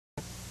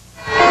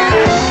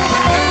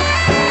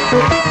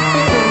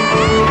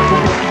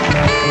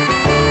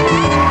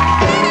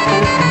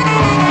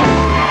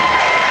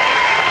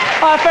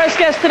Our first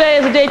guest today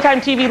is a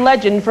daytime TV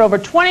legend for over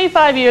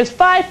 25 years,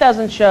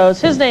 5,000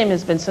 shows. His name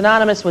has been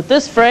synonymous with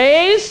this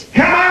phrase.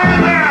 Come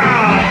on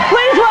now!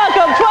 Please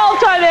welcome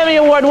 12-time Emmy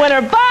Award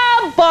winner,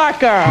 Bob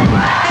Barker.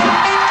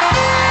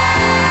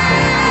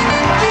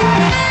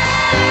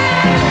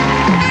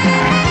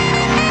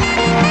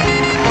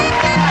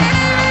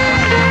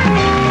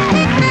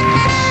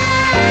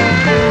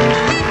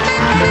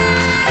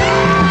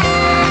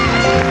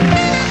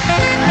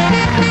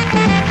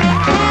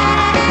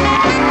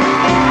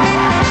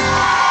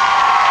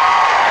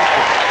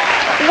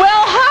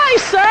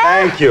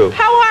 Thank you.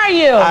 How are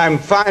you? I'm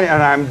fine,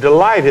 and I'm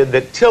delighted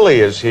that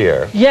Tilly is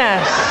here.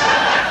 Yes.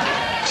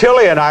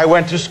 Tilly and I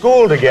went to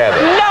school together.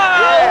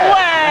 No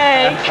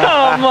way!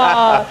 Come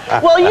on.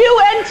 Well,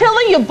 you and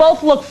Tilly, you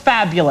both look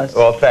fabulous.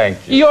 Well,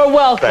 thank you. You're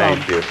welcome.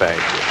 Thank you, thank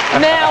you.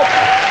 Now,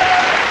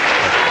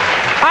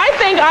 I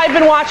think I've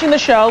been watching the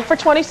show for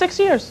 26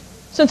 years,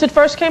 since it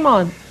first came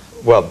on.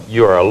 Well,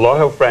 you're a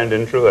loyal friend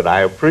and true, and I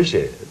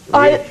appreciate it.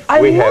 I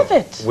love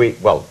it.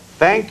 Well,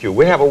 thank you.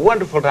 We have a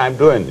wonderful time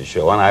doing the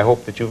show, and I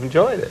hope that you've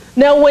enjoyed it.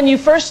 Now, when you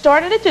first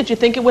started it, did you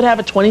think it would have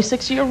a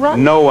 26-year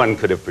run? No one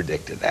could have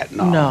predicted that,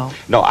 no. No.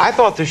 No, I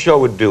thought the show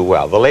would do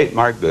well. The late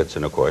Mark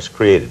Goodson, of course,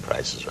 created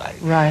Price is Right.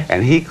 Right.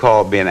 And he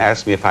called me and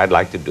asked me if I'd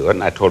like to do it,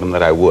 and I told him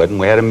that I would, and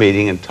we had a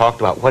meeting and talked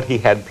about what he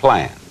had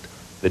planned,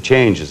 the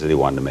changes that he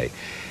wanted to make.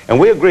 And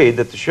we agreed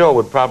that the show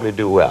would probably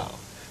do well,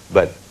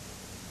 but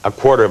a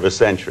quarter of a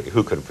century,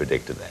 who could have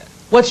predicted that?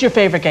 What's your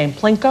favorite game,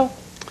 Plinko?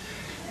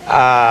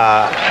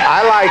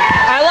 I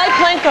like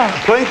Plinko.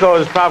 Plinko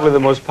is probably the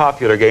most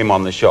popular game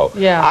on the show.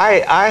 Yeah.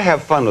 I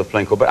have fun with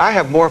Plinko, but I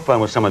have more fun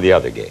with some of the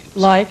other games.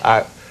 Like?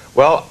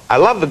 Well, I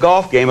love the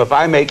golf game if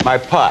I make my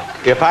putt.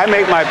 If I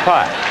make my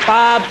putt.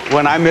 Bob.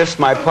 When I miss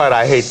my putt,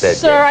 I hate that game.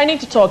 Sir, I need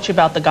to talk to you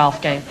about the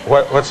golf game.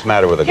 What's the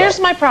matter with the golf?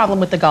 Here's my problem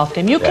with the golf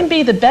game. You can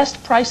be the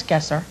best price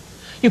guesser.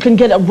 You can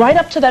get right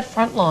up to that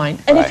front line.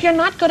 And if you're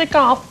not good at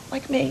golf,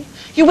 like me,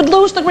 you would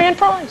lose the grand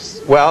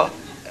prize. Well,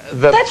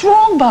 that's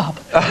wrong, Bob.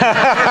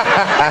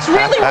 That's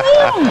really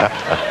wrong.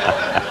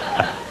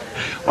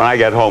 When I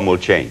get home, we'll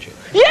change it.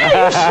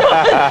 Yeah, you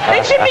should.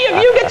 It should be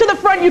if you get to the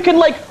front, you can,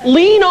 like,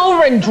 lean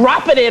over and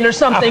drop it in or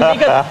something,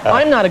 because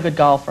I'm not a good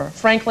golfer.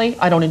 Frankly,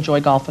 I don't enjoy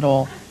golf at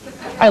all.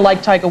 I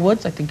like Tiger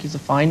Woods. I think he's a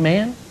fine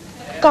man.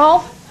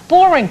 Golf,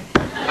 boring. And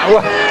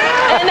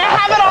to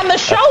have it on the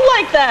show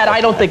like that, I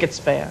don't think it's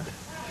fair.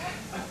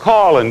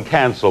 Call and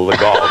cancel the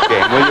golf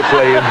game, will you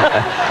please?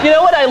 You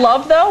know what I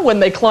love, though? When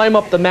they climb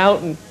up the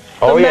mountain.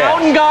 The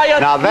mountain guy.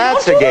 Now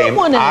that's a game.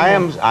 I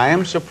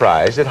am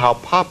surprised at how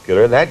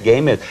popular that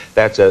game is.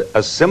 That's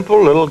a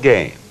simple little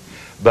game,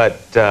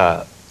 but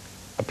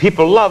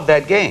people love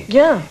that game.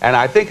 Yeah. And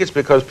I think it's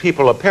because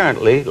people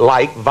apparently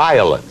like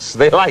violence.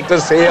 They like to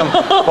see him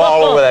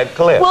fall over that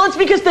cliff. Well, it's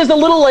because there's a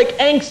little, like,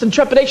 angst and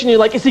trepidation. You're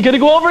like, is he going to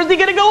go over? Is he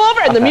going to go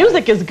over? And the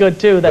music is good,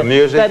 too. The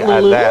music?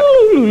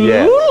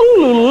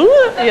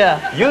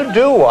 Yeah. You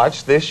do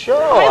watch this show.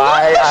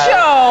 I love the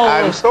show.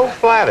 I'm so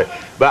flattered.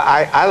 But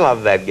I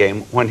love that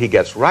game when he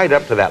gets right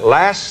up to that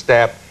last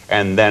step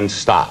and then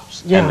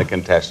stops. Yeah. And the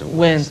contestant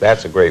wins.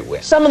 That's a great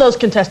win. Some of those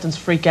contestants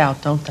freak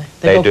out, don't they?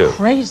 They go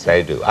crazy.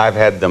 They do. I've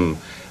had,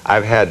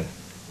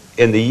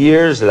 in the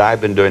years that I've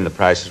been doing The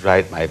Price is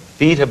Right, my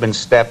feet have been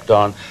stepped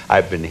on,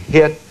 I've been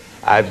hit,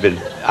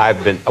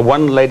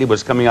 one lady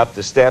was coming up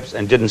the steps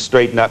and didn't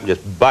straighten up and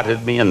just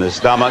butted me in the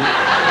stomach.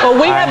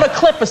 Well, we have a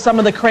clip of some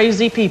of the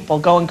crazy people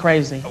going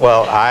crazy.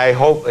 Well, I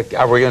hope,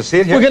 are we going to see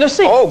it here? We're going to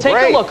see it. Oh, Take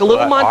great. a look, a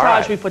little montage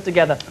right. we put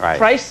together. Right.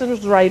 Price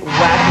is Right,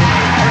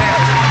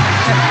 wacky.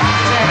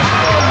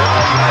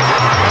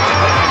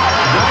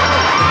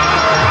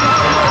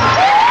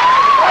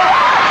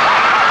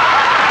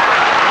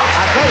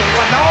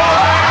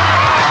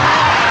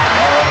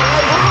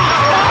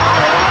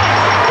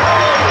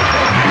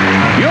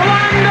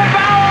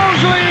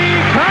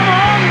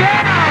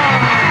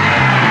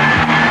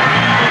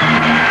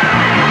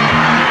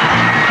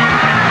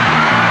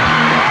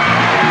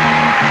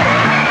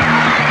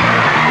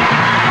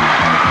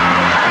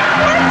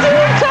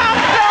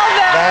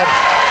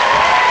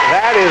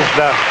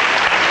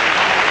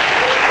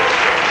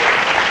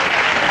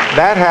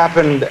 That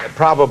happened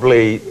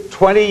probably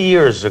 20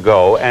 years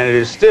ago, and it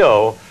is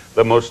still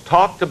the most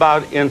talked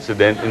about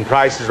incident in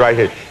Price is Right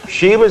here.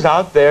 She was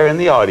out there in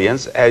the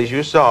audience, as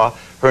you saw.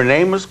 Her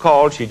name was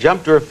called. She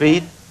jumped to her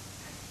feet,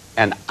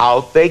 and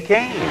out they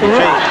came.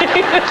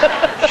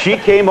 She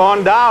came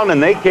on down,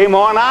 and they came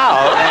on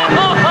out.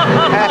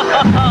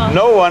 And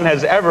no one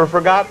has ever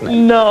forgotten it.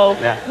 No.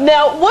 Yeah.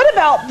 Now, what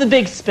about the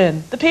big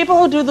spin? The people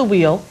who do the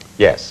wheel.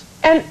 Yes.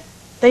 And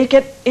they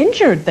get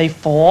injured. They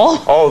fall.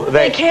 Oh,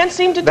 they can't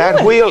seem to do it.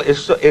 That wheel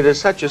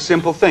is such a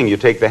simple thing. You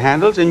take the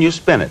handles and you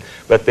spin it.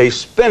 But they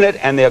spin it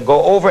and they'll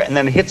go over and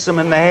then it hits them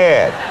in the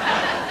head.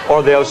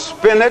 Or they'll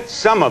spin it,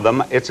 some of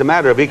them, it's a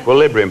matter of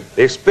equilibrium.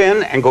 They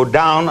spin and go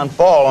down and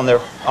fall on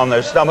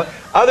their stomach.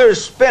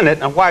 Others spin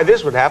it, and why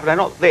this would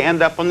happen, they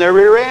end up on their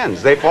rear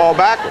ends. They fall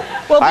backward.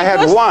 Well, I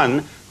had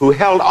one who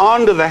held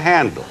on to the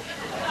handle,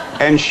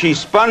 and she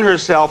spun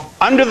herself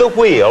under the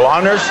wheel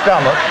on her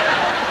stomach,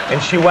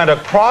 and she went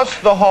across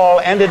the hall,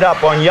 ended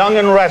up on Young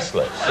and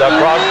Restless.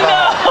 Across the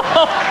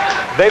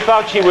hall. They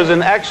thought she was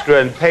an extra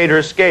and paid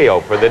her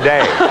scale for the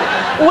day.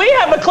 We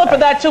have a clip of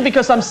that, too,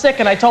 because I'm sick,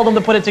 and I told them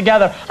to put it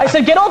together. I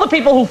said, get all the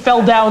people who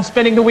fell down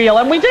spinning the wheel,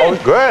 and we did. Oh,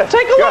 good.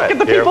 Take a look at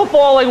the people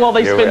falling while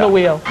they spin the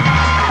wheel.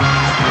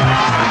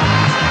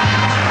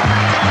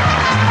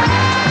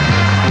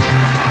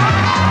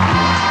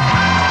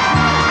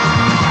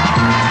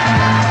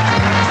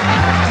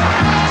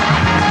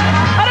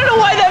 I don't know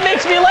why that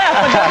makes me laugh,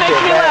 but that makes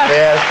me laugh.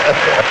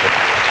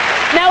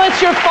 Now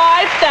it's your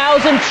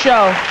 5,000th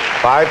show.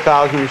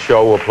 5,000th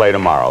show will play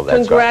tomorrow.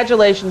 That's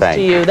Congratulations to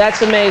you.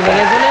 That's amazing,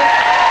 isn't it?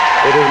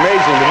 It is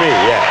amazing to me,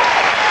 yes.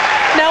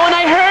 Now, when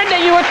I heard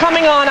that you were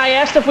coming on, I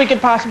asked if we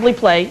could possibly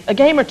play a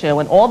game or two,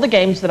 and all the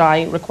games that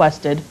I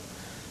requested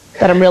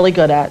that I'm really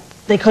good at,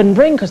 they couldn't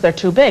bring because they're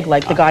too big,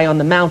 like the guy on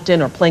the mountain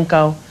or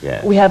Plinko.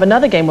 Yes. We have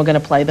another game we're going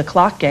to play, the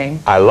clock game.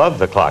 I love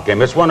the clock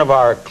game. It's one of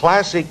our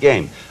classic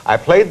games. I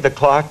played the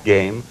clock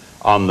game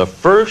on the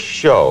first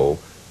show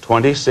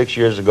 26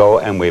 years ago,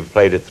 and we've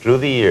played it through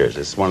the years.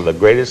 It's one of the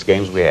greatest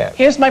games we have.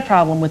 Here's my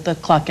problem with the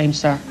clock game,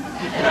 sir.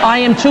 I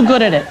am too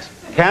good at it.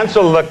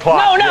 Cancel the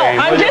clock game. No,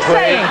 I'm just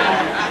saying.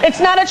 It's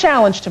not a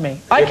challenge to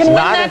me. I can win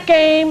that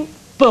game.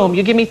 Boom.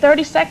 You give me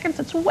 30 seconds,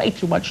 it's way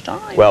too much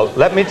time. Well,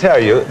 let me tell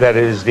you that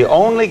it is the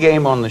only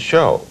game on the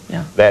show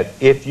that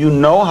if you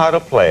know how to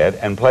play it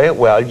and play it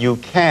well, you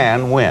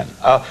can win.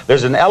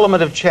 There's an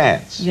element of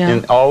chance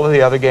in all of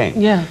the other games.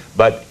 Yeah.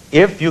 But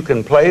if you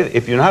can play,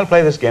 if you know how to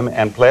play this game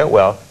and play it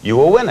well, you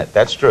will win it.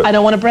 That's true. I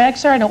don't want to brag,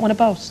 sir. I don't want to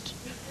boast.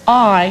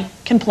 I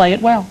can play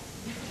it well.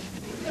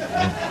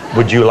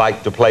 Would you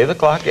like to play the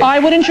clock game? I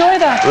would enjoy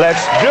that.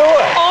 Let's do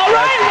it. All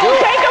right, we'll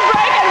take